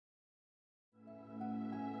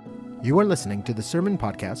You are listening to the Sermon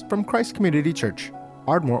Podcast from Christ Community Church,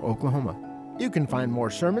 Ardmore, Oklahoma. You can find more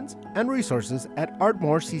sermons and resources at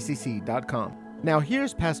ardmorecccc.com. Now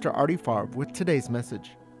here's Pastor Artie Favre with today's message.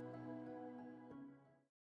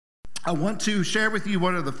 I want to share with you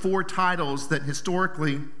one of the four titles that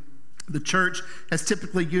historically the church has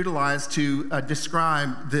typically utilized to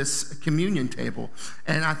describe this communion table.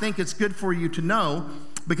 And I think it's good for you to know,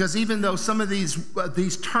 because even though some of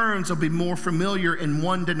these terms will be more familiar in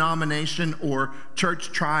one denomination or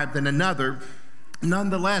church tribe than another,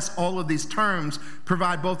 nonetheless, all of these terms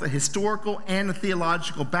provide both a historical and a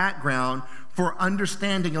theological background for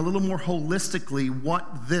understanding a little more holistically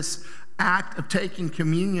what this act of taking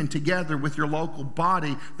communion together with your local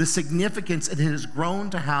body, the significance it has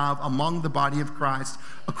grown to have among the body of Christ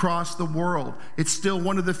across the world. It's still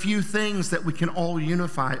one of the few things that we can all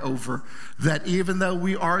unify over, that even though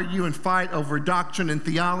we argue and fight over doctrine and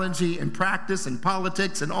theology and practice and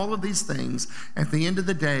politics and all of these things, at the end of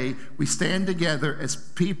the day, we stand together as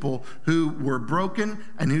people who were broken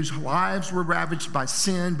and whose lives were ravaged by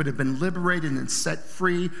sin, but have been liberated and set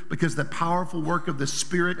free because the powerful work of the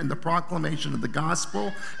Spirit and the proclamation of the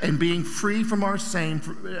gospel, and being free from our sin,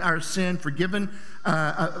 forgiven,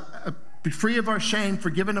 free of our shame,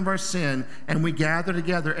 forgiven of our sin, and we gather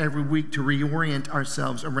together every week to reorient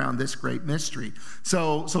ourselves around this great mystery.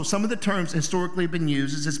 So some of the terms historically have been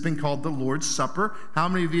used is it's been called the Lord's Supper. How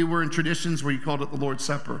many of you were in traditions where you called it the Lord's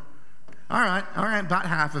Supper? All right, about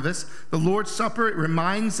half of us. The Lord's Supper, it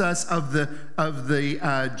reminds us of the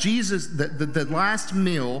last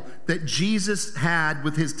meal that Jesus had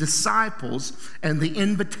with his disciples, and the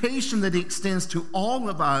invitation that he extends to all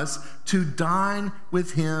of us to dine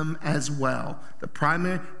with him as well.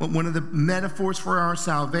 One of the metaphors for our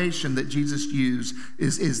salvation that Jesus used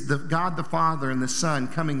is the God the Father and the Son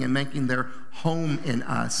coming and making their home in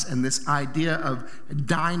us, and this idea of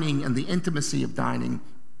dining and the intimacy of dining.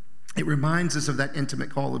 It reminds us of that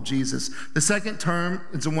intimate call of Jesus. The second term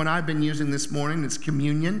is the one I've been using this morning. It's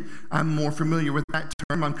communion. I'm more familiar with that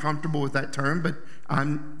term. I'm comfortable with that term, but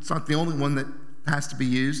it's not the only one that has to be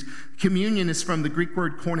used. Communion is from the Greek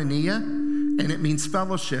word koinonia, and it means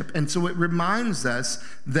fellowship. And so it reminds us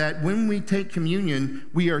that when we take communion,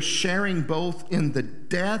 we are sharing both in the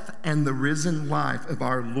death and the risen life of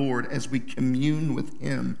our Lord as we commune with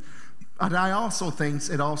him. But I also think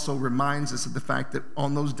it also reminds us of the fact that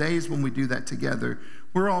on those days when we do that together,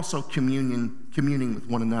 we're also communing with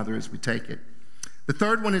one another as we take it. The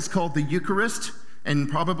third one is called the Eucharist, and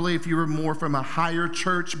probably if you were more from a higher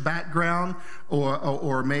church background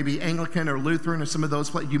or maybe Anglican or Lutheran or some of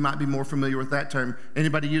those, you might be more familiar with that term.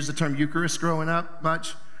 Anybody use the term Eucharist growing up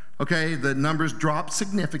much? Okay, the numbers dropped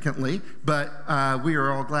significantly, but we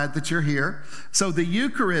are all glad that you're here. So the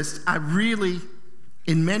Eucharist,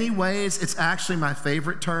 in many ways, it's actually my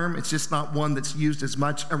favorite term. It's just not one that's used as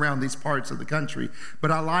much around these parts of the country, but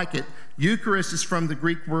I like it. Eucharist is from the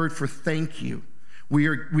Greek word for thank you. We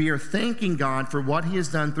are thanking God for what he has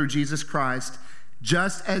done through Jesus Christ,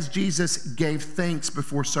 just as Jesus gave thanks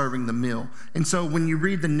before serving the meal. And so when you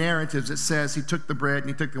read the narratives, it says he took the bread and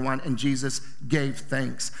he took the wine and Jesus gave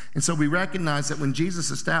thanks. And so we recognize that when Jesus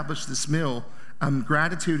established this meal,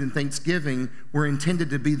 gratitude and thanksgiving were intended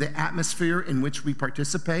to be the atmosphere in which we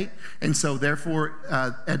participate. And so therefore,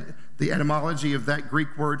 the etymology of that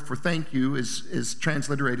Greek word for thank you is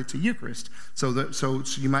transliterated to Eucharist. So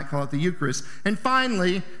you might call it the Eucharist. And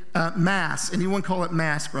finally, Mass. Anyone call it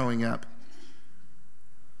Mass growing up?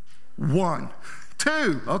 1,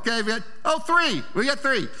 2, okay, three. We got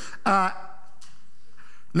 3.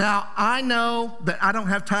 Now, I know that I don't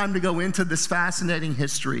have time to go into this fascinating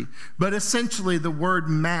history, but essentially the word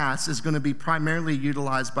Mass is going to be primarily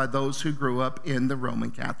utilized by those who grew up in the Roman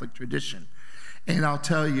Catholic tradition. And I'll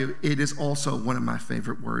tell you, it is also one of my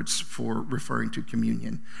favorite words for referring to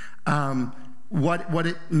communion. What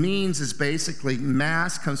it means is basically,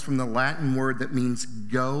 Mass comes from the Latin word that means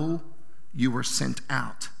go, you were sent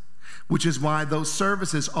out. Which is why those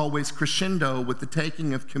services always crescendo with the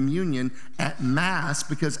taking of communion at Mass,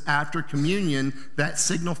 because after communion, that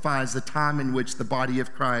signifies the time in which the body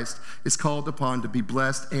of Christ is called upon to be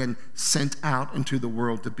blessed and sent out into the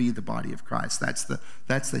world to be the body of Christ. That's the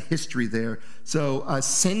history there. So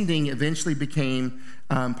sending eventually became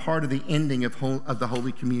part of the ending of the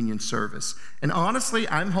Holy Communion service. And honestly,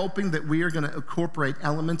 I'm hoping that we are going to incorporate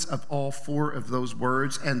elements of all 4 of those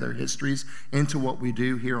words and their histories into what we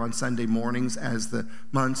do here on Sunday mornings as the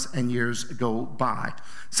months and years go by.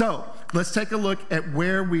 So let's take a look at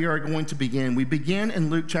where we are going to begin. We begin in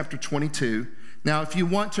Luke chapter 22. Now, if you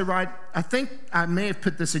want to write, I think I may have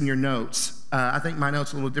put this in your notes. I think my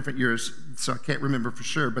notes are a little different yours, so I can't remember for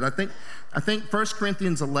sure. But I think 1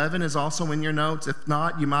 Corinthians 11 is also in your notes. If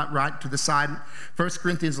not, you might write to the side 1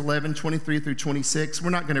 Corinthians 11, 23 through 26. We're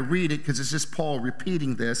not going to read it because it's just Paul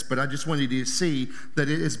repeating this, but I just wanted you to see that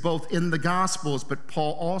it is both in the Gospels, but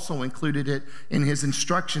Paul also included it in his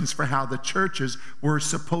instructions for how the churches were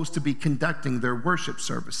supposed to be conducting their worship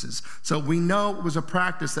services. So we know it was a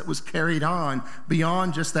practice that was carried on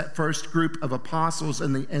beyond just that first group of apostles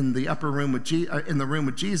in the upper room in the room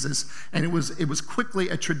with Jesus, and it was quickly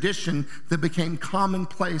a tradition that became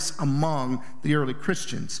commonplace among the early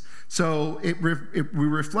Christians. So we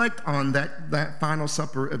reflect on that final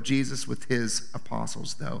supper of Jesus with his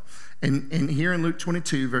apostles, though. And here in Luke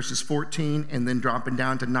 22, verses 14, and then dropping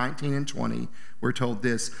down to 19 and 20, we're told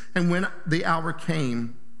this: "And when the hour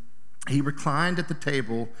came, he reclined at the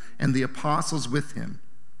table, and the apostles with him.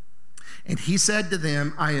 And he said to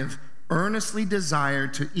them, I have earnestly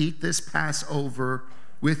desired to eat this Passover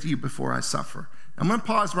with you before I suffer." I'm going to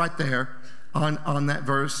pause right there on that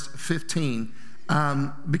verse 15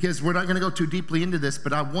 because we're not going to go too deeply into this,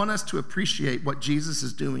 but I want us to appreciate what Jesus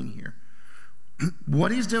is doing here.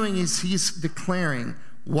 What he's doing is he's declaring,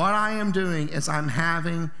 what I am doing is I'm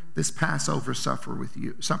having this Passover supper with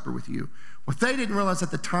you. What they didn't realize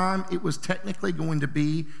at the time, it was technically going to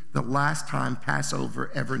be the last time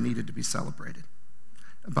Passover ever needed to be celebrated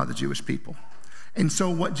by the Jewish people. And so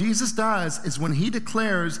what Jesus does is when he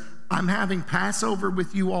declares, I'm having Passover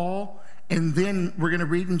with you all, and then we're going to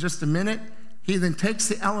read in just a minute, he then takes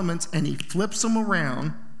the elements and he flips them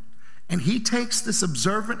around, and he takes this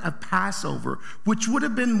observant of Passover, which would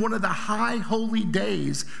have been one of the high holy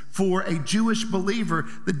days for a Jewish believer,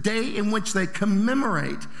 the day in which they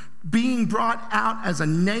commemorate being brought out as a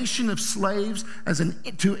nation of slaves,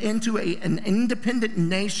 into an independent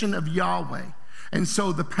nation of Yahweh. And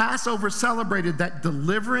so the Passover celebrated that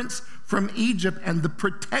deliverance from Egypt and the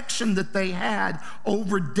protection that they had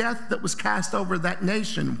over death that was cast over that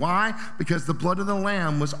nation. Why? Because the blood of the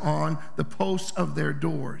Lamb was on the posts of their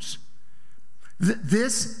doors.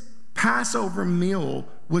 This Passover meal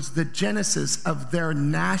was the genesis of their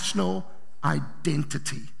national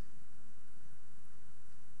identity.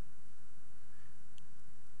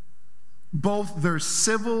 Both their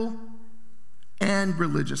civil and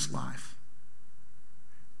religious life.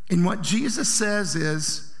 And what Jesus says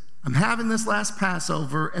is, I'm having this last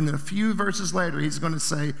Passover, and then a few verses later, he's going to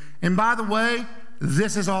say, and by the way,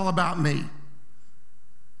 this is all about me.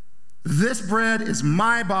 This bread is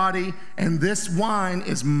my body, and this wine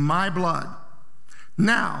is my blood.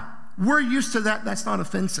 Now, we're used to that. That's not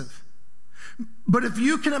offensive. But if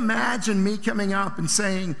you can imagine me coming up and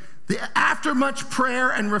saying, after much prayer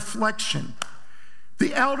and reflection,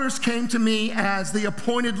 the elders came to me as the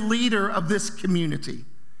appointed leader of this community.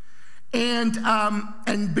 And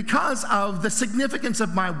because of the significance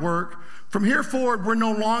of my work, from here forward, we're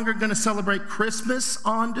no longer going to celebrate Christmas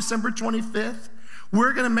on December 25th.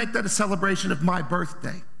 We're going to make that a celebration of my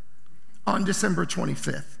birthday on December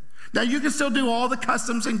 25th. Now, you can still do all the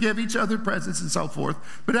customs and give each other presents and so forth,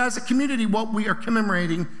 but as a community, what we are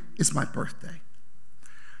commemorating is my birthday.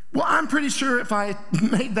 Well, I'm pretty sure if I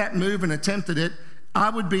made that move and attempted it, I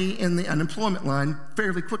would be in the unemployment line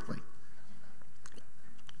fairly quickly.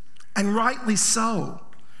 And rightly so.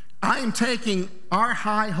 I am taking our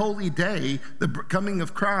high holy day, the coming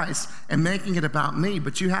of Christ, and making it about me.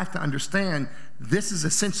 But you have to understand, this is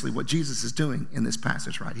essentially what Jesus is doing in this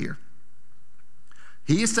passage right here.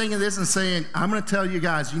 He is saying this and saying, I'm going to tell you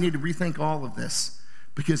guys, you need to rethink all of this,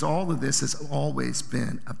 because all of this has always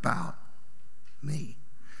been about me.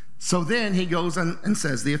 So then he goes and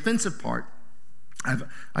says the offensive part.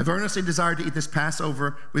 I've earnestly desired to eat this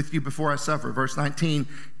Passover with you before I suffer. Verse 19,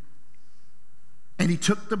 and he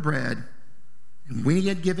took the bread, and when he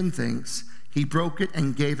had given thanks, he broke it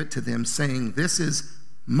and gave it to them, saying, this is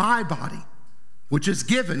my body, which is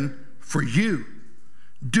given for you.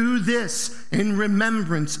 Do this in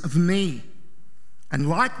remembrance of me. And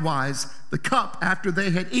likewise, the cup after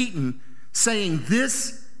they had eaten, saying,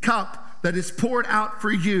 this cup that is poured out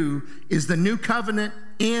for you is the new covenant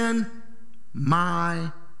in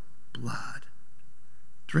my blood.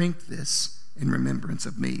 Drink this in remembrance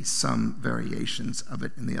of me. Some variations of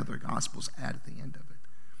it in the other Gospels add at the end of it.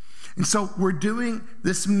 And so we're doing,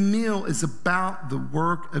 this meal is about the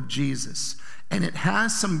work of Jesus. And it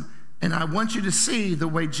has some, and I want you to see the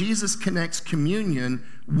way Jesus connects communion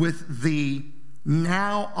with the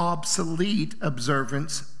now obsolete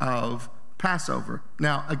observance of Passover.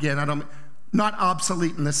 Now, again, Not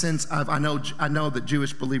obsolete in the sense of, I know that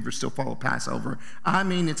Jewish believers still follow Passover. I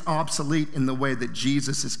mean, it's obsolete in the way that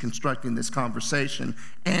Jesus is constructing this conversation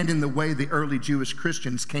and in the way the early Jewish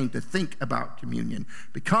Christians came to think about communion,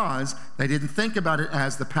 because they didn't think about it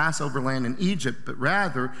as the Passover lamb in Egypt, but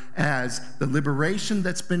rather as the liberation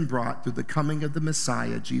that's been brought through the coming of the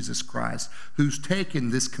Messiah, Jesus Christ, who's taken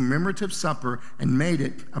this commemorative supper and made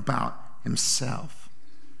it about himself.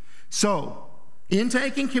 So, in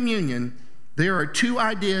taking communion, there are two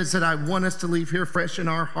ideas that I want us to leave here fresh in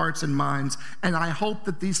our hearts and minds, and I hope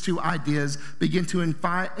that these two ideas begin to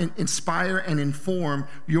inspire and inform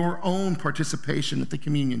your own participation at the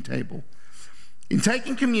communion table. In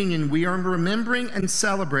taking communion, we are remembering and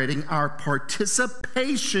celebrating our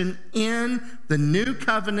participation in the new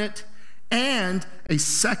covenant and a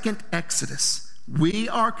second Exodus. We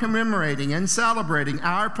are commemorating and celebrating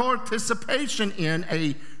our participation in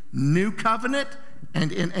a new covenant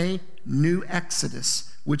and in a new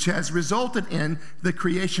Exodus, which has resulted in the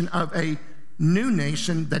creation of a new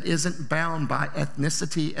nation that isn't bound by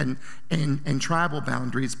ethnicity and tribal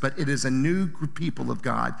boundaries, but it is a new group people of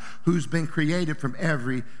God who's been created from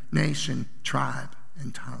every nation, tribe,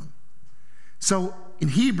 and tongue. So in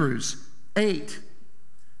Hebrews 8,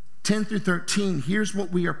 10 through 13, here's what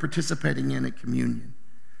we are participating in at communion.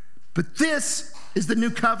 But this is the new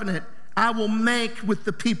covenant I will make with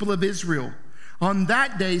the people of Israel. On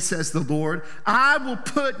that day, says the Lord, I will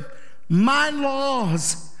put my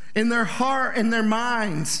laws in their heart and their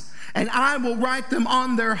minds, and I will write them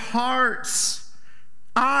on their hearts.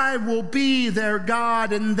 I will be their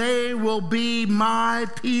God, and they will be my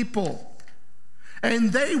people.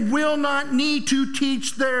 And they will not need to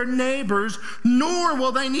teach their neighbors, nor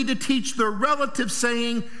will they need to teach their relatives,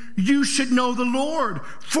 saying, you should know the Lord.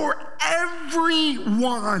 For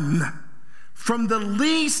everyone, from the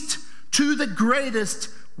least to the greatest,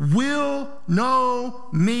 will know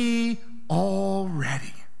me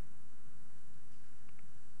already.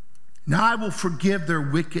 And I will forgive their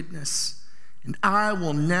wickedness, and I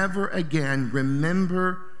will never again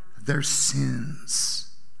remember their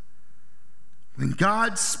sins. When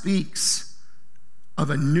God speaks of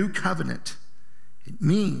a new covenant, it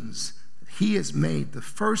means that he has made the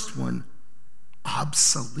first one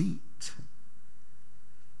obsolete.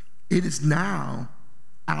 It is now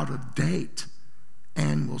out of date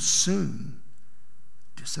and will soon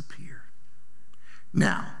disappear.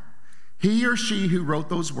 Now, he or she who wrote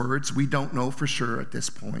those words, we don't know for sure at this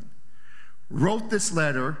point, wrote this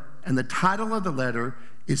letter, and the title of the letter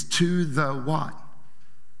is to the what?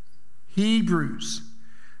 Hebrews.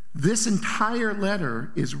 This entire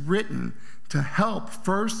letter is written to help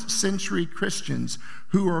first century Christians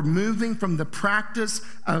who are moving from the practice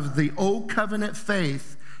of the old covenant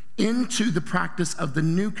faith into the practice of the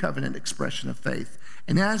new covenant expression of faith.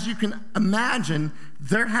 And as you can imagine,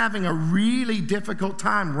 they're having a really difficult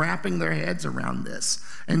time wrapping their heads around this.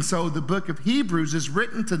 And so the book of Hebrews is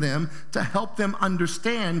written to them to help them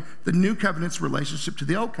understand the new covenant's relationship to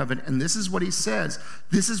the old covenant. And this is what he says.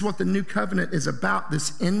 This is what the new covenant is about,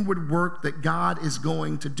 this inward work that God is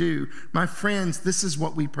going to do. My friends, this is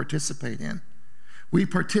what we participate in. We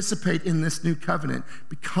participate in this new covenant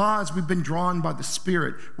because we've been drawn by the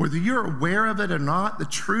Spirit. Whether you're aware of it or not, the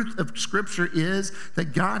truth of Scripture is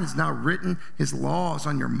that God has now written his laws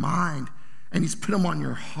on your mind, and he's put them on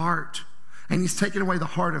your heart. And he's taken away the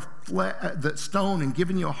heart of the stone and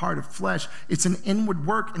given you a heart of flesh. It's an inward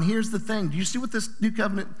work. And here's the thing. Do you see what this new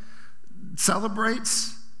covenant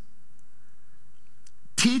celebrates?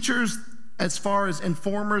 Teachers, as far as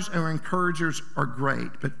informers or encouragers, are great,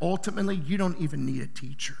 but ultimately you don't even need a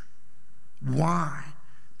teacher. Why?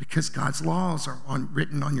 Because God's laws are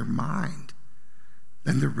written on your mind,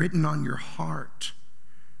 and they're written on your heart.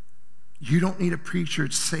 You don't need a preacher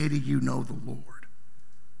to say to you, know the Lord.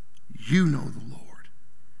 You know the Lord,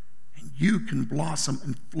 and you can blossom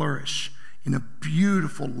and flourish in a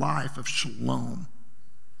beautiful life of shalom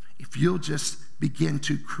if you'll just begin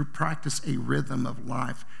to practice a rhythm of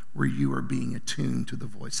life where you are being attuned to the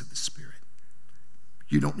voice of the Spirit.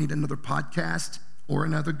 You don't need another podcast or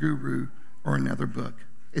another guru or another book.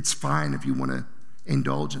 It's fine if you want to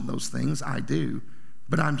indulge in those things. I do.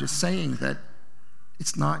 But I'm just saying that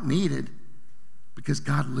it's not needed because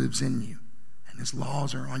God lives in you and his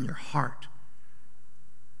laws are on your heart.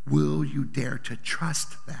 Will you dare to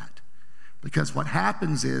trust that? Because what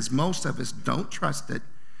happens is most of us don't trust it,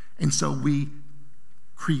 and so we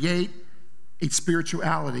create a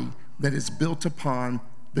spirituality that is built upon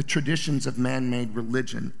the traditions of man-made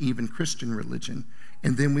religion, even Christian religion.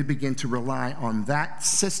 And then we begin to rely on that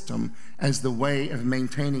system as the way of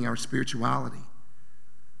maintaining our spirituality.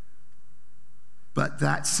 But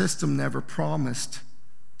that system never promised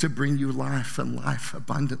to bring you life and life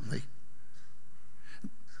abundantly.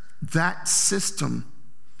 That system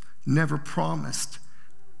never promised,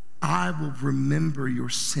 I will remember your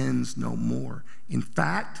sins no more. In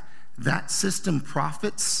fact, that system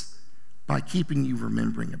profits by keeping you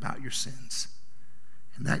remembering about your sins.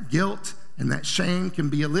 And that guilt and that shame can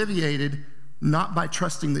be alleviated not by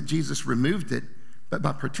trusting that Jesus removed it, but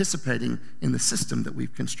by participating in the system that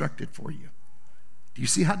we've constructed for you. Do you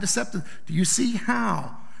see how deceptive? Do you see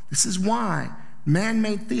how? This is why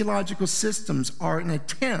man-made theological systems are an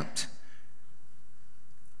attempt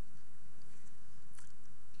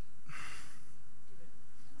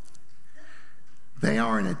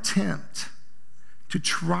to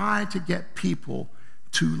try to get people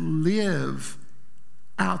to live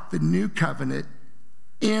out the new covenant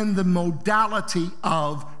in the modality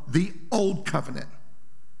of the old covenant.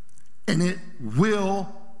 And it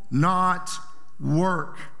will not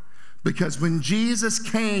work. Because when Jesus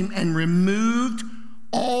came and removed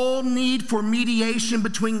all need for mediation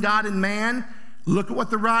between God and man, look at what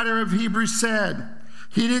the writer of Hebrews said.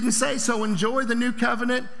 He didn't say, so enjoy the new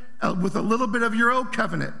covenant with a little bit of your old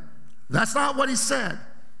covenant. That's not what he said.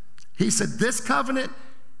 He said, this covenant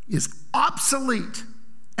is obsolete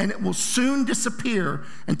and it will soon disappear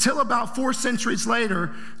until about 4 centuries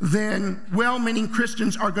later, then well-meaning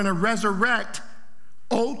Christians are going to resurrect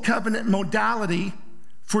old covenant modality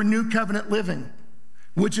for new covenant living,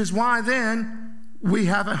 which is why then we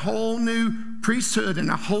have a whole new priesthood and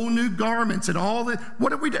a whole new garments and all that.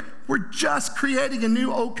 What have we done? We're just creating a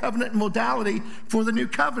new old covenant modality for the new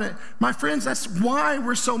covenant. My friends, that's why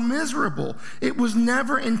we're so miserable. It was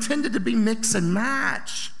never intended to be mix and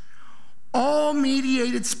match. All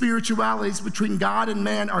mediated spiritualities between God and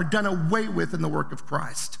man are done away with in the work of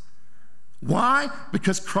Christ. Why?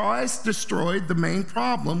 Because Christ destroyed the main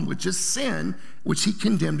problem, which is sin, which he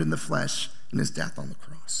condemned in the flesh in his death on the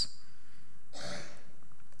cross.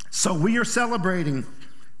 So we are celebrating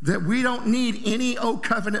that we don't need any old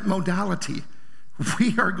covenant modality.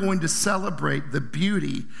 We are going to celebrate the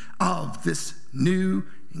beauty of this new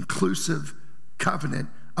inclusive covenant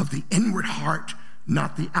of the inward heart,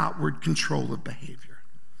 not the outward control of behavior.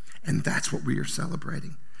 And that's what we are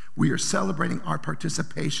celebrating. We are celebrating our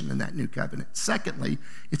participation in that new covenant. Secondly,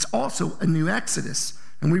 it's also a new Exodus.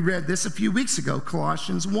 And we read this a few weeks ago,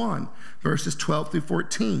 Colossians 1, verses 12 through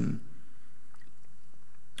 14.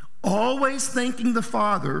 Always thanking the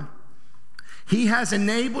Father, he has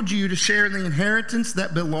enabled you to share in the inheritance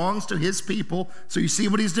that belongs to his people. So you see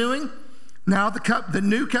what he's doing? Now the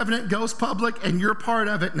new covenant goes public and you're part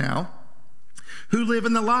of it now. Who live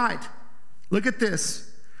in the light. Look at this.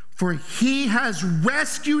 For he has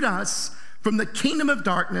rescued us from the kingdom of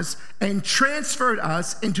darkness and transferred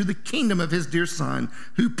us into the kingdom of his dear Son,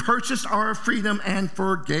 who purchased our freedom and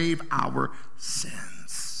forgave our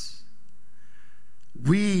sins.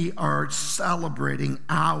 We are celebrating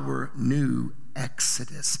our new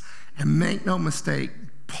Exodus. And make no mistake,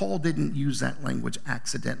 Paul didn't use that language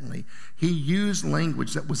accidentally. He used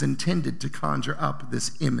language that was intended to conjure up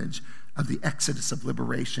this image of the Exodus of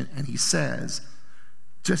liberation. And he says,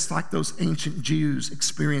 just like those ancient Jews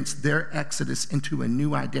experienced their exodus into a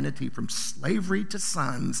new identity from slavery to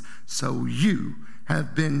sons, so you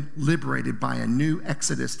have been liberated by a new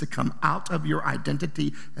exodus to come out of your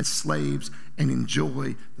identity as slaves and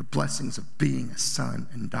enjoy the blessings of being a son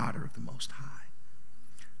and daughter of the Most High.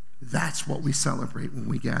 That's what we celebrate when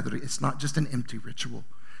we gather. It's not just an empty ritual.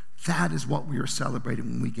 That is what we are celebrating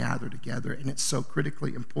when we gather together, and it's so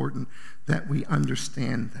critically important that we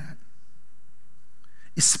understand that.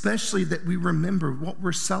 Especially that we remember what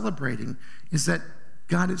we're celebrating is that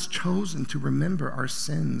God has chosen to remember our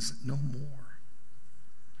sins no more.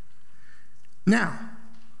 Now,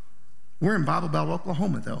 we're in Bible Belt,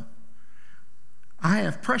 Oklahoma, though. I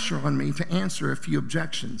have pressure on me to answer a few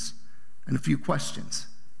objections and a few questions.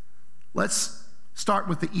 Let's start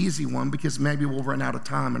with the easy one because maybe we'll run out of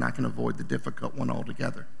time and I can avoid the difficult one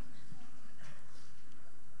altogether.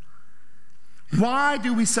 Why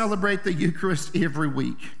do we celebrate the Eucharist every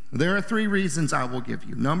week? There are 3 reasons I will give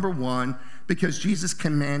you. Number 1, because Jesus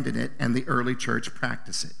commanded it and the early church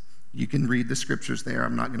practiced it. You can read the scriptures there.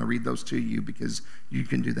 I'm not going to read those to you because you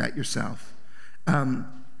can do that yourself.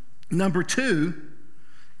 Number 2,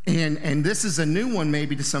 and this is a new one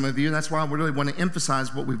maybe to some of you, and that's why I really want to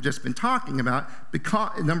emphasize what we've just been talking about.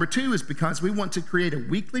 Number 2 is because we want to create a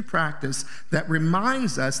weekly practice that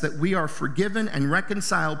reminds us that we are forgiven and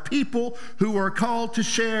reconciled people who are called to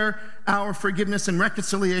share our forgiveness and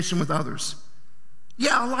reconciliation with others.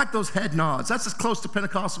 Yeah, I like those head nods. That's as close to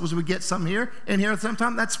Pentecostal as we get some here and here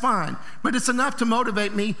sometime. That's fine. But it's enough to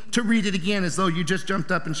motivate me to read it again as though you just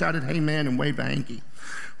jumped up and shouted, "Amen," and waved a hanky.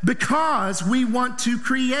 Because we want to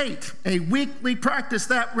create a weekly practice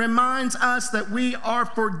that reminds us that we are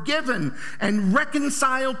forgiven and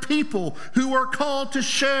reconciled people who are called to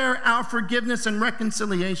share our forgiveness and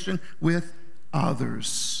reconciliation with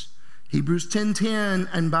others. Hebrews 10:10,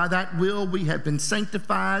 and by that will we have been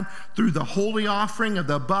sanctified through the holy offering of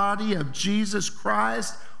the body of Jesus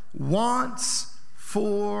Christ once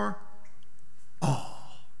for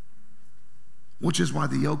all. Which is why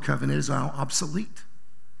the old covenant is now obsolete.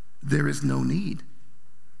 There is no need.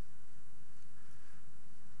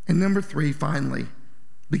 And number 3, finally,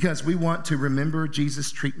 because we want to remember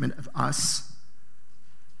Jesus' treatment of us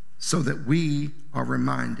so that we are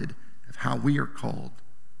reminded of how we are called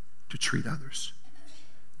to treat others.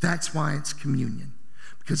 That's why it's communion,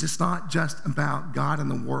 because it's not just about God and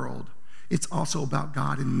the world. It's also about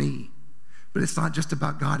God and me. But it's not just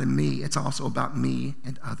about God and me. It's also about me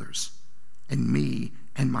and others, and me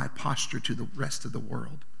and my posture to the rest of the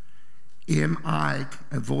world. Am I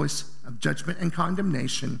a voice of judgment and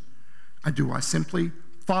condemnation, or do I simply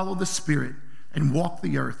follow the Spirit and walk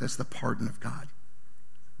the earth as the pardon of God?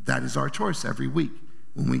 That is our choice every week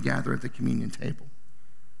when we gather at the communion table.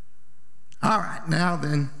 All right, now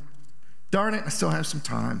then, darn it, I still have some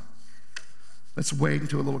time. Let's wade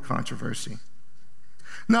into a little controversy.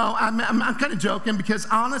 No, I'm kind of joking, because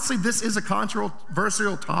honestly, this is a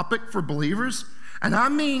controversial topic for believers. And I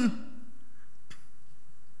mean,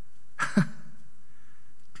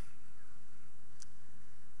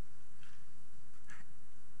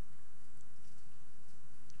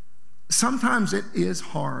 sometimes it is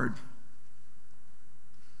hard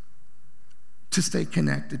to stay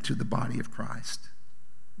connected to the body of Christ.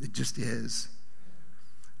 It just is.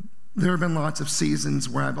 There have been lots of seasons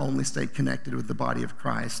where I've only stayed connected with the body of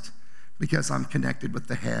Christ because I'm connected with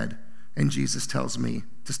the head, and Jesus tells me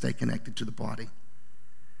to stay connected to the body.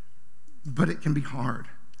 But it can be hard.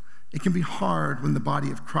 It can be hard when the body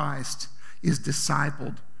of Christ is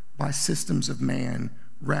discipled by systems of man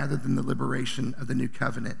rather than the liberation of the new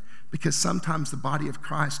covenant, because sometimes the body of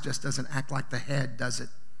Christ just doesn't act like the head, does it?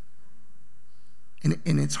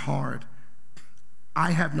 And it's hard.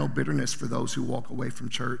 I have no bitterness for those who walk away from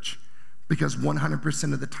church, because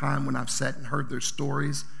 100% of the time when I've sat and heard their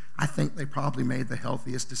stories, I think they probably made the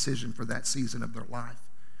healthiest decision for that season of their life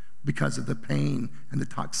because of the pain and the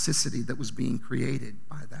toxicity that was being created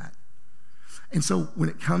by that. And so when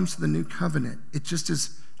it comes to the new covenant, it just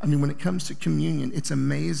is, when it comes to communion, it's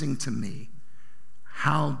amazing to me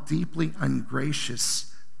how deeply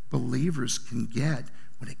ungracious believers can get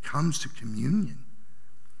when it comes to communion.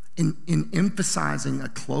 In emphasizing a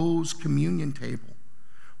closed communion table,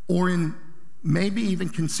 or in maybe even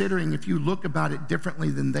considering, if you look about it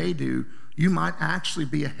differently than they do, you might actually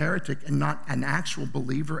be a heretic and not an actual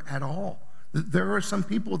believer at all. There are some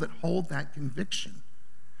people that hold that conviction.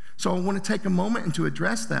 So I want to take a moment and to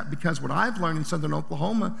address that, because what I've learned in Southern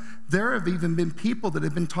Oklahoma, there have even been people that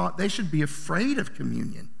have been taught they should be afraid of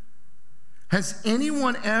communion. Has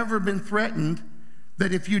anyone ever been threatened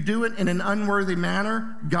that if you do it in an unworthy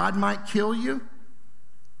manner, God might kill you?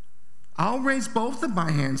 I'll raise both of my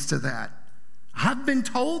hands to that. I've been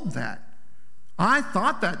told that. I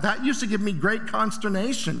thought that. That used to give me great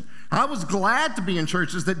consternation. I was glad to be in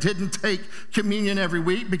churches that didn't take communion every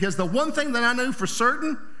week, because the one thing that I knew for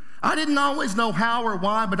certain, I didn't always know how or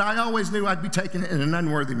why, but I always knew I'd be taking it in an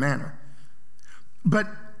unworthy manner. But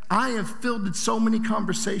I have fielded so many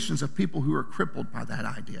conversations of people who are crippled by that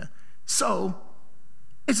idea. So,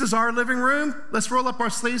 this is our living room. Let's roll up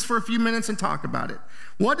our sleeves for a few minutes and talk about it.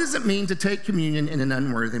 What does it mean to take communion in an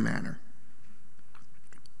unworthy manner?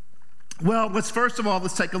 Well, let's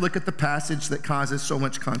take a look at the passage that causes so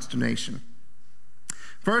much consternation.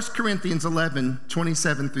 1 Corinthians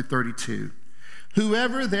 11:27-32.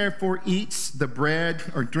 Whoever therefore eats the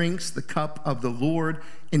bread or drinks the cup of the Lord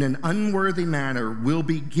in an unworthy manner will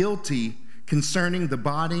be guilty concerning the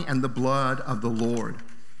body and the blood of the Lord.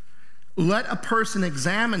 Let a person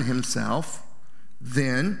examine himself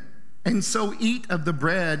then, and so eat of the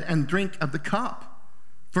bread and drink of the cup.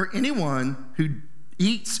 For anyone who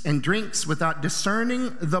eats and drinks without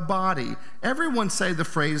discerning the body. Everyone say the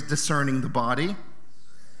phrase discerning the body.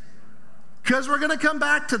 Because we're going to come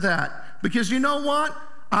back to that. Because you know what?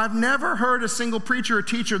 I've never heard a single preacher or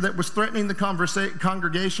teacher that was threatening the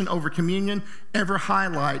congregation over communion ever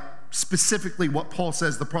highlight specifically what Paul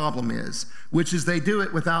says the problem is, which is they do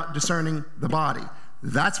it without discerning the body.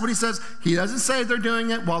 That's what he says. He doesn't say they're doing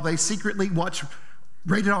it while they secretly watch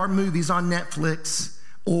rated R movies on Netflix,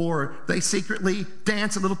 or they secretly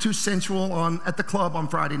dance a little too sensual at the club on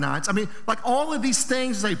Friday nights. I mean, like all of these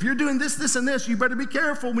things, say, if you're doing this, this, and this, you better be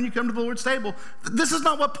careful when you come to the Lord's table. This is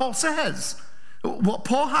not what Paul says. What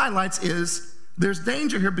Paul highlights is there's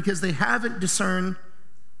danger here because they haven't discerned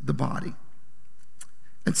the body.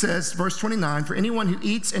 It says, verse 29, for anyone who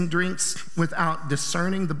eats and drinks without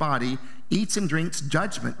discerning the body eats and drinks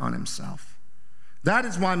judgment on himself. That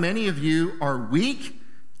is why many of you are weak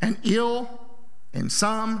and ill, and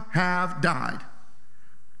some have died.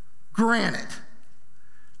 Granted,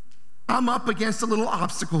 I'm up against a little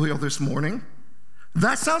obstacle hill this morning.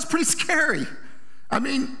 That sounds pretty scary. I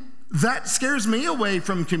mean, that scares me away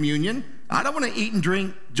from communion. I don't want to eat and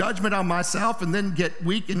drink judgment on myself and then get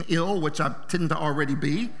weak and ill, which I tend to already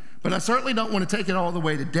be, but I certainly don't want to take it all the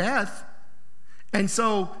way to death. And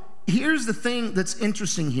so here's the thing that's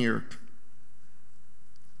interesting here.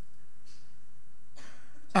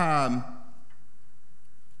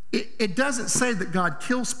 It doesn't say that God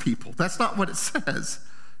kills people. That's not what it says.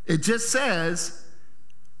 It just says,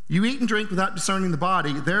 you eat and drink without discerning the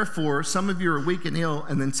body. Therefore, some of you are weak and ill,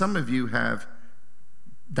 and then some of you have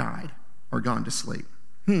died or gone to sleep.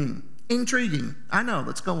 Intriguing. I know.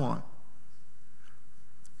 Let's go on.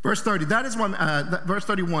 Verse 30. Verse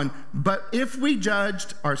 31. But if we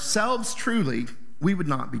judged ourselves truly, we would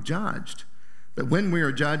not be judged. But when we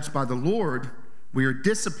are judged by the Lord, we are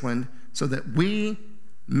disciplined so that we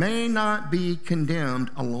may not be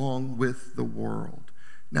condemned along with the world.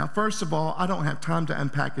 Now, first of all, I don't have time to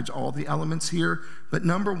unpackage all the elements here, but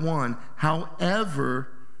number one, however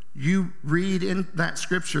you read in that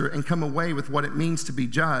scripture and come away with what it means to be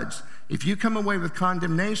judged, if you come away with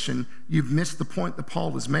condemnation, you've missed the point that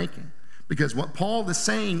Paul is making. Because what Paul is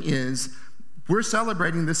saying is, we're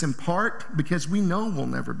celebrating this in part because we know we'll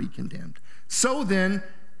never be condemned. So then,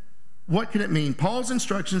 what can it mean? Paul's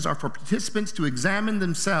instructions are for participants to examine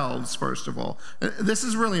themselves, first of all. This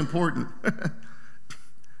is really important.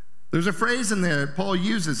 There's a phrase in there Paul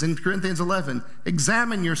uses in Corinthians 11,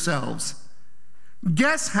 examine yourselves.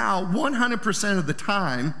 Guess how 100% of the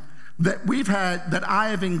time that I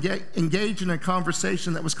have engaged in a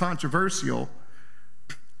conversation that was controversial,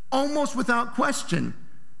 almost without question,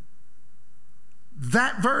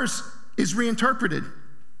 that verse is reinterpreted.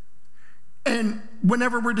 And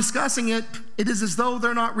whenever we're discussing it, it is as though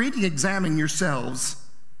they're not reading examine yourselves.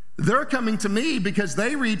 They're coming to me because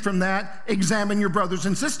they read from that, examine your brothers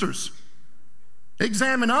and sisters.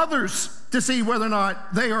 Examine others to see whether or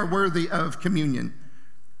not they are worthy of communion.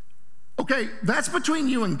 Okay, that's between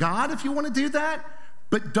you and God if you want to do that,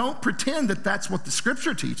 but don't pretend that that's what the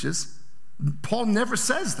scripture teaches. Paul never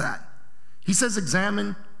says that. He says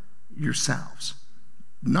examine yourselves.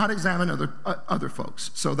 Not examine other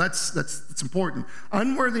folks. So that's important.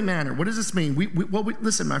 Unworthy manner. What does this mean?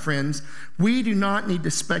 Listen, my friends. We do not need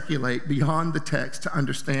to speculate beyond the text to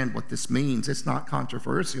understand what this means. It's not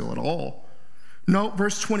controversial at all. No,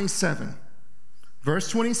 verse 27. Verse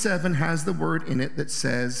 27 has the word in it that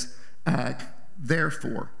says,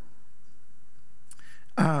 therefore.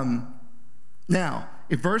 Now,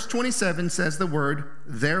 if verse 27 says the word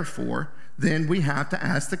therefore, then we have to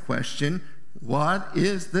ask the question, what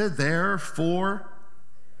is the therefore?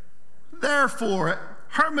 Therefore,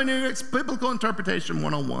 hermeneutics, biblical interpretation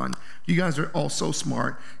 101. You guys are all so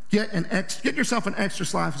smart. Get yourself an extra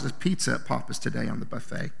slice of pizza at Papa's today on the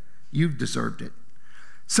buffet. You've deserved it.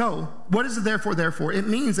 So, what is the therefore? It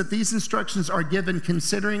means that these instructions are given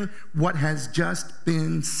considering what has just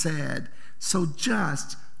been said. So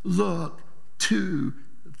just look to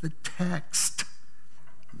the text.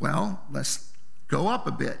 Well, let's go up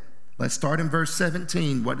a bit. Let's start in verse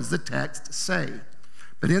 17. What does the text say?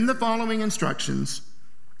 But in the following instructions,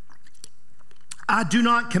 I do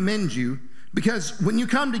not commend you, because when you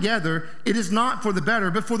come together, it is not for the better,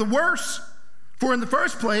 but for the worse. For in the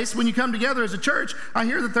first place, when you come together as a church, I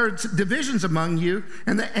hear that there are divisions among you,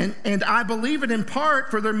 and I believe it in part,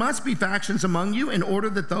 for there must be factions among you in order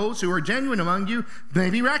that those who are genuine among you may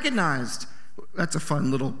be recognized. That's a fun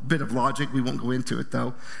little bit of logic. We won't go into it,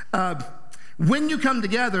 though. When you come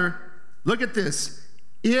together, look at this.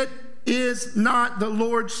 It is not the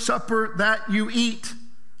Lord's Supper that you eat.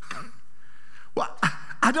 Well,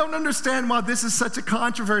 I don't understand why this is such a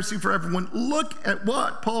controversy for everyone. Look at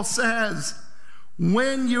what Paul says.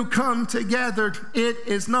 When you come together, it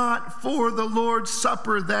is not for the Lord's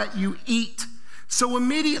Supper that you eat. So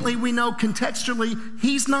immediately we know contextually,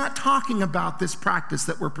 he's not talking about this practice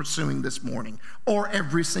that we're pursuing this morning or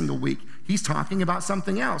every single week. He's talking about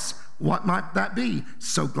something else. What might that be?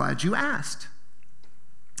 So glad you asked.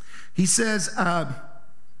 He says, where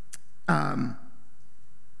am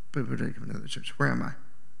I?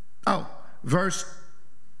 Oh, verse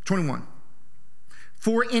 21.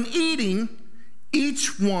 For in eating,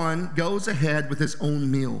 each one goes ahead with his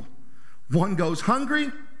own meal. One goes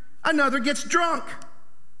hungry, another gets drunk.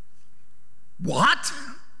 What?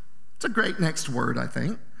 It's a great next word, I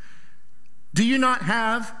think. Do you not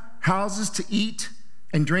have houses to eat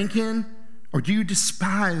and drink in? Or do you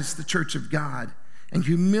despise the church of God and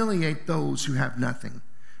humiliate those who have nothing?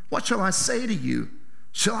 What shall I say to you?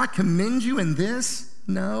 Shall I commend you in this?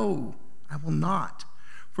 No, I will not.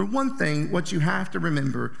 For one thing, what you have to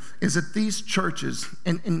remember is that these churches,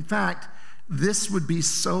 and in fact, this would be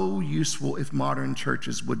so useful if modern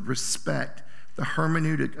churches would respect the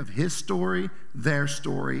hermeneutic of his story, their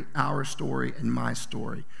story, our story, and my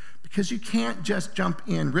story. Because you can't just jump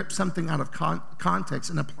in, rip something out of context,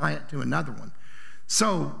 and apply it to another one.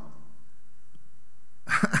 So,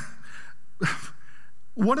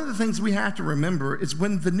 one of the things we have to remember is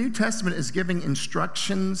when the New Testament is giving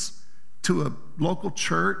instructions to a local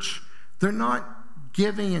church, they're not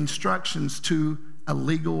giving instructions to a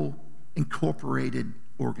legal, incorporated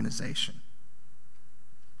organization.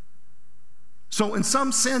 So in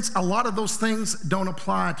some sense, a lot of those things don't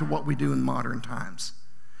apply to what we do in modern times.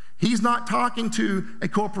 He's not talking to a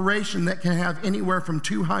corporation that can have anywhere from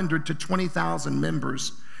 200 to 20,000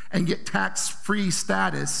 members and get tax-free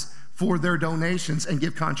status for their donations and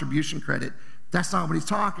give contribution credit. That's not what he's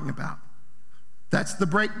talking about. That's the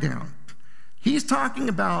breakdown. He's talking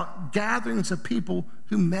about gatherings of people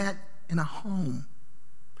who met in a home.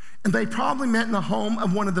 And they probably met in the home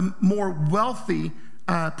of one of the more wealthy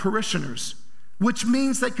parishioners, which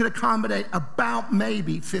means they could accommodate about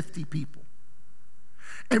maybe 50 people.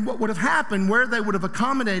 And what would have happened, where they would have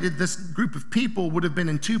accommodated this group of people, would have been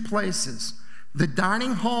in two places: the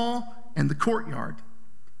dining hall and the courtyard.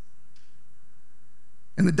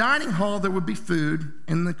 In the dining hall, there would be food.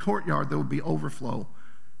 In the courtyard, there would be overflow.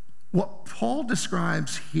 What Paul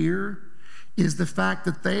describes here is the fact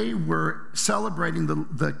that they were celebrating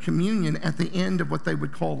the communion at the end of what they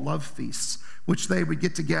would call love feasts, which they would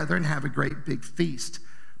get together and have a great big feast.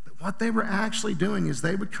 But what they were actually doing is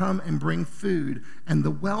they would come and bring food, and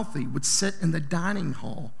the wealthy would sit in the dining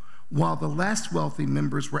hall while the less wealthy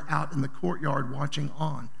members were out in the courtyard watching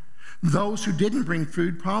on. Those who didn't bring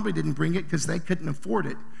food probably didn't bring it because they couldn't afford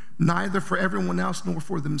it, neither for everyone else nor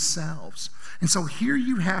for themselves. And so here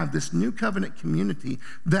you have this new covenant community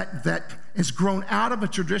that has grown out of a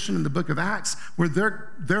tradition in the book of Acts where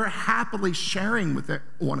they're happily sharing with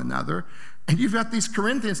one another. And you've got these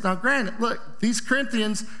Corinthians. Now, granted, look, these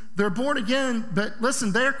Corinthians, they're born again, but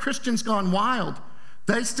listen, they're Christians gone wild.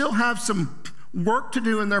 They still have some work to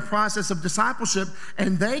do in their process of discipleship,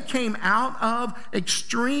 and they came out of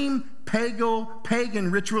extreme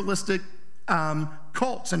pagan ritualistic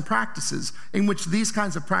cults and practices in which these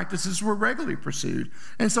kinds of practices were regularly pursued.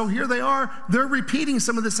 And so here they are, they're repeating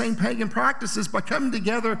some of the same pagan practices by coming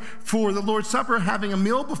together for the Lord's Supper, having a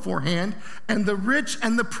meal beforehand, and the rich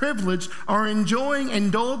and the privileged are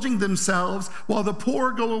indulging themselves while the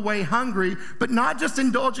poor go away hungry, but not just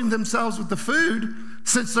indulging themselves with the food.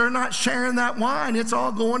 Since they're not sharing that wine, it's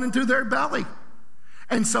all going into their belly.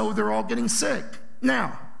 And so they're all getting sick.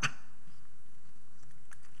 Now,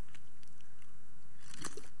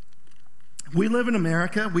 we live in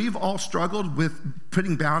America. We've all struggled with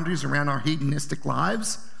putting boundaries around our hedonistic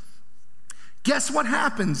lives. Guess what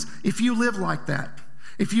happens if you live like that?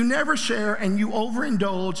 If you never share and you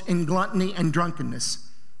overindulge in gluttony and drunkenness,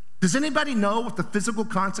 does anybody know what the physical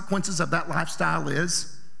consequences of that lifestyle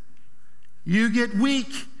is? You get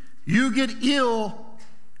weak, you get ill,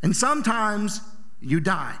 and sometimes you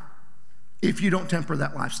die if you don't temper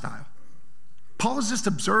that lifestyle. Paul is just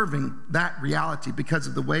observing that reality because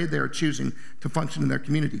of the way they're choosing to function in their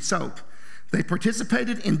community. So they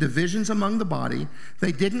participated in divisions among the body.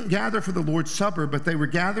 They didn't gather for the Lord's Supper, but they were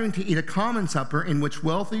gathering to eat a common supper in which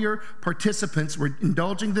wealthier participants were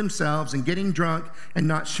indulging themselves and getting drunk and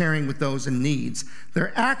not sharing with those in need.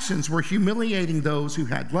 Their actions were humiliating those who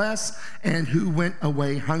had less and who went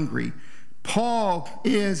away hungry. Paul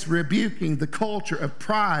is rebuking the culture of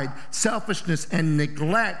pride, selfishness, and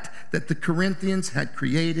neglect that the Corinthians had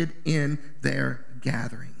created in their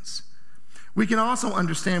gatherings. We can also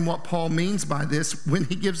understand what Paul means by this when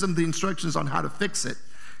he gives them the instructions on how to fix it.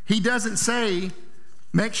 He doesn't say,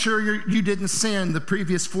 make sure you didn't sin the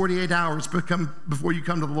previous 48 hours before you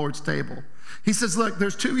come to the Lord's table. He says, look,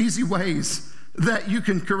 there's two easy ways that you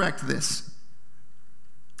can correct this.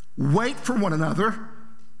 Wait for one another.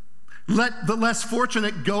 Let the less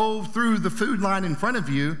fortunate go through the food line in front of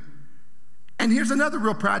you. And here's another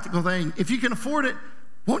real practical thing. If you can afford it,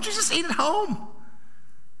 won't you just eat at home?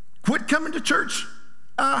 Quit coming to church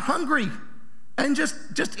hungry. And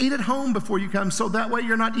just eat at home before you come, so that way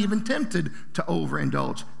you're not even tempted to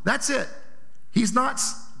overindulge. That's it. He's not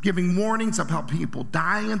giving warnings about people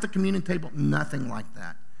dying at the communion table, nothing like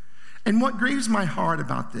that. And what grieves my heart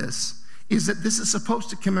about this is that this is supposed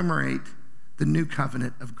to commemorate the new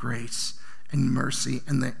covenant of grace and mercy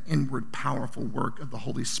and the inward powerful work of the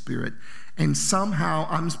Holy Spirit. And somehow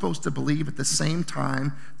I'm supposed to believe at the same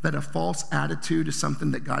time that a false attitude is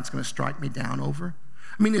something that God's going to strike me down over.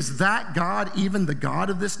 I mean, is that God even the God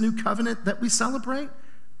of this new covenant that we celebrate?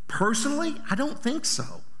 Personally, I don't think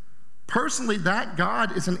so. Personally, that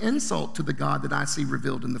God is an insult to the God that I see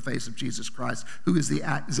revealed in the face of Jesus Christ, who is the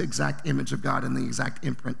exact image of God and the exact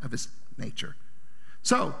imprint of his nature.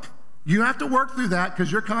 So, you have to work through that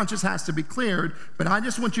because your conscience has to be cleared, but I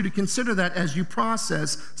just want you to consider that as you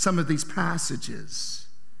process some of these passages.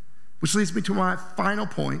 Which leads me to my final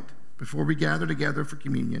point before we gather together for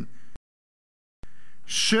communion.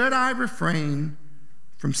 Should I refrain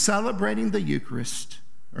from celebrating the Eucharist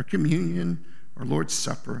or communion or Lord's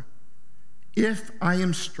Supper if I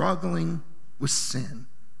am struggling with sin?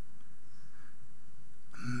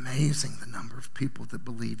 Amazing the number of people that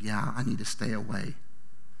believe, yeah, I need to stay away.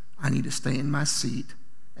 I need to stay in my seat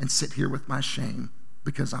and sit here with my shame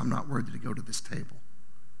because I'm not worthy to go to this table.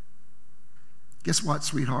 Guess what,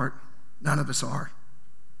 sweetheart? None of us are.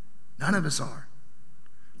 None of us are.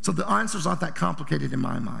 So the answer's not that complicated in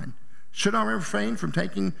my mind. Should I refrain from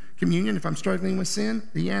taking communion if I'm struggling with sin?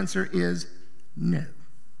 The answer is no.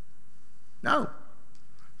 No.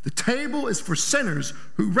 The table is for sinners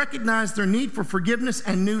who recognize their need for forgiveness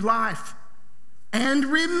and new life. And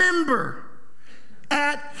remember,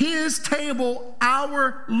 at his table,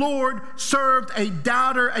 our Lord served a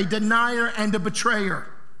doubter, a denier, and a betrayer.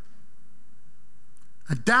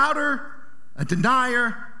 A doubter, a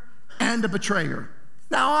denier, and a betrayer.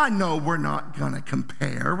 Now, I know we're not going to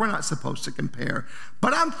compare. We're not supposed to compare.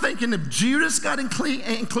 But I'm thinking if Judas got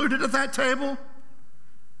included at that table,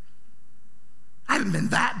 I haven't been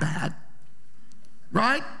that bad,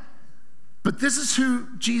 right? But this is who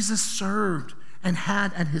Jesus served and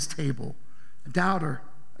had at his table. A doubter,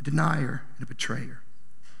 a denier, and a betrayer.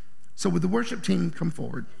 So would the worship team come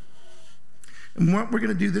forward? And what we're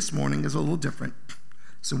going to do this morning is a little different.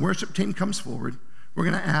 So worship team comes forward. We're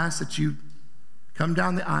going to ask that you come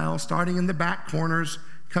down the aisle, starting in the back corners,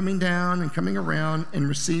 coming down and coming around and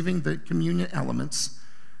receiving the communion elements.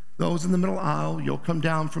 Those in the middle aisle, you'll come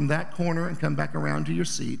down from that corner and come back around to your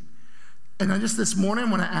seat. And this morning,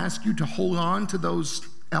 I want to ask you to hold on to those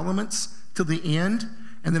elements till the end.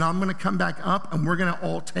 And then I'm going to come back up and we're going to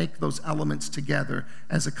all take those elements together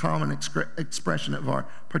as a common expression of our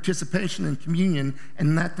participation in communion.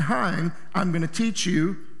 And at that time, I'm going to teach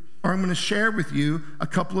you, or I'm going to share with you a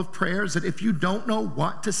couple of prayers that if you don't know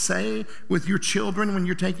what to say with your children when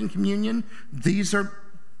you're taking communion, these are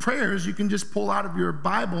prayers you can just pull out of your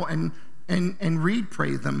Bible and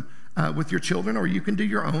pray them with your children, or you can do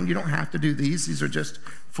your own. You don't have to do these. These are just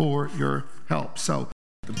for your help. So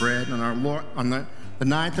the bread on our Lord, on the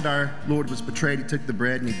night that our Lord was betrayed, he took the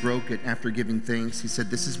bread and he broke it after giving thanks. He said,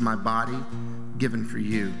 "This is my body given for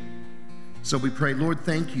you." So we pray, Lord,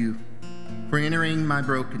 thank you for entering my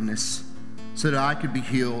brokenness so that I could be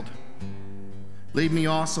healed. Lead me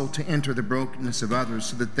also to enter the brokenness of others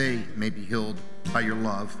so that they may be healed by your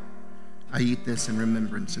love. I eat this in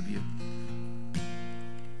remembrance of you.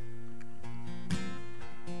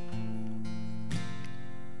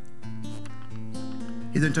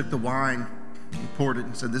 He then took the wine, he poured it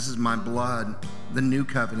and said, "This is my blood, the new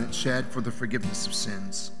covenant shed for the forgiveness of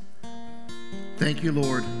sins." Thank you,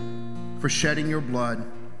 Lord, for shedding your blood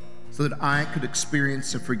so that I could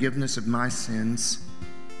experience the forgiveness of my sins.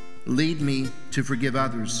 Lead me to forgive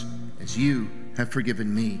others as you have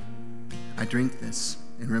forgiven me. I drink this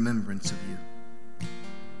in remembrance of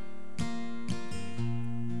you.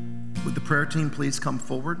 Would the prayer team please come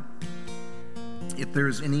forward? If there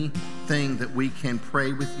is anything that we can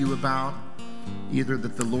pray with you about, either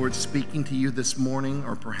that the Lord's speaking to you this morning,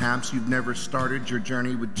 or perhaps you've never started your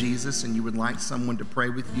journey with Jesus and you would like someone to pray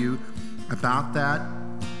with you about that,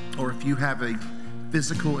 or if you have a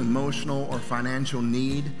physical, emotional, or financial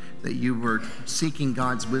need that you were seeking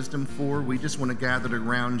God's wisdom for, we just want to gather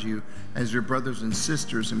around you as your brothers and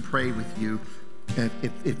sisters and pray with you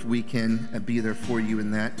if we can be there for you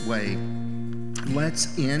in that way.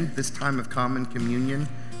 Let's end this time of common communion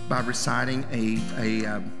by reciting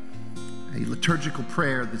a liturgical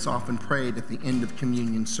prayer that's often prayed at the end of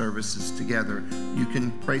communion services together. You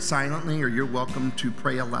can pray silently, or you're welcome to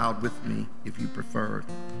pray aloud with me if you prefer.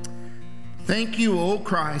 Thank you, O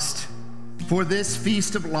Christ, for this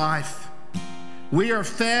feast of life. We are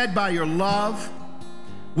fed by your love.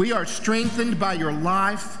 We are strengthened by your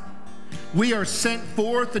life. We are sent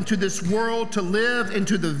forth into this world to live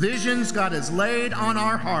into the visions God has laid on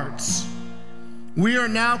our hearts. We are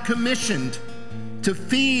now commissioned to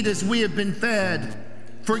feed as we have been fed,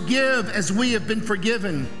 forgive as we have been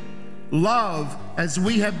forgiven, love as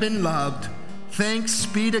we have been loved. Thanks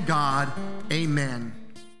be to God. Amen.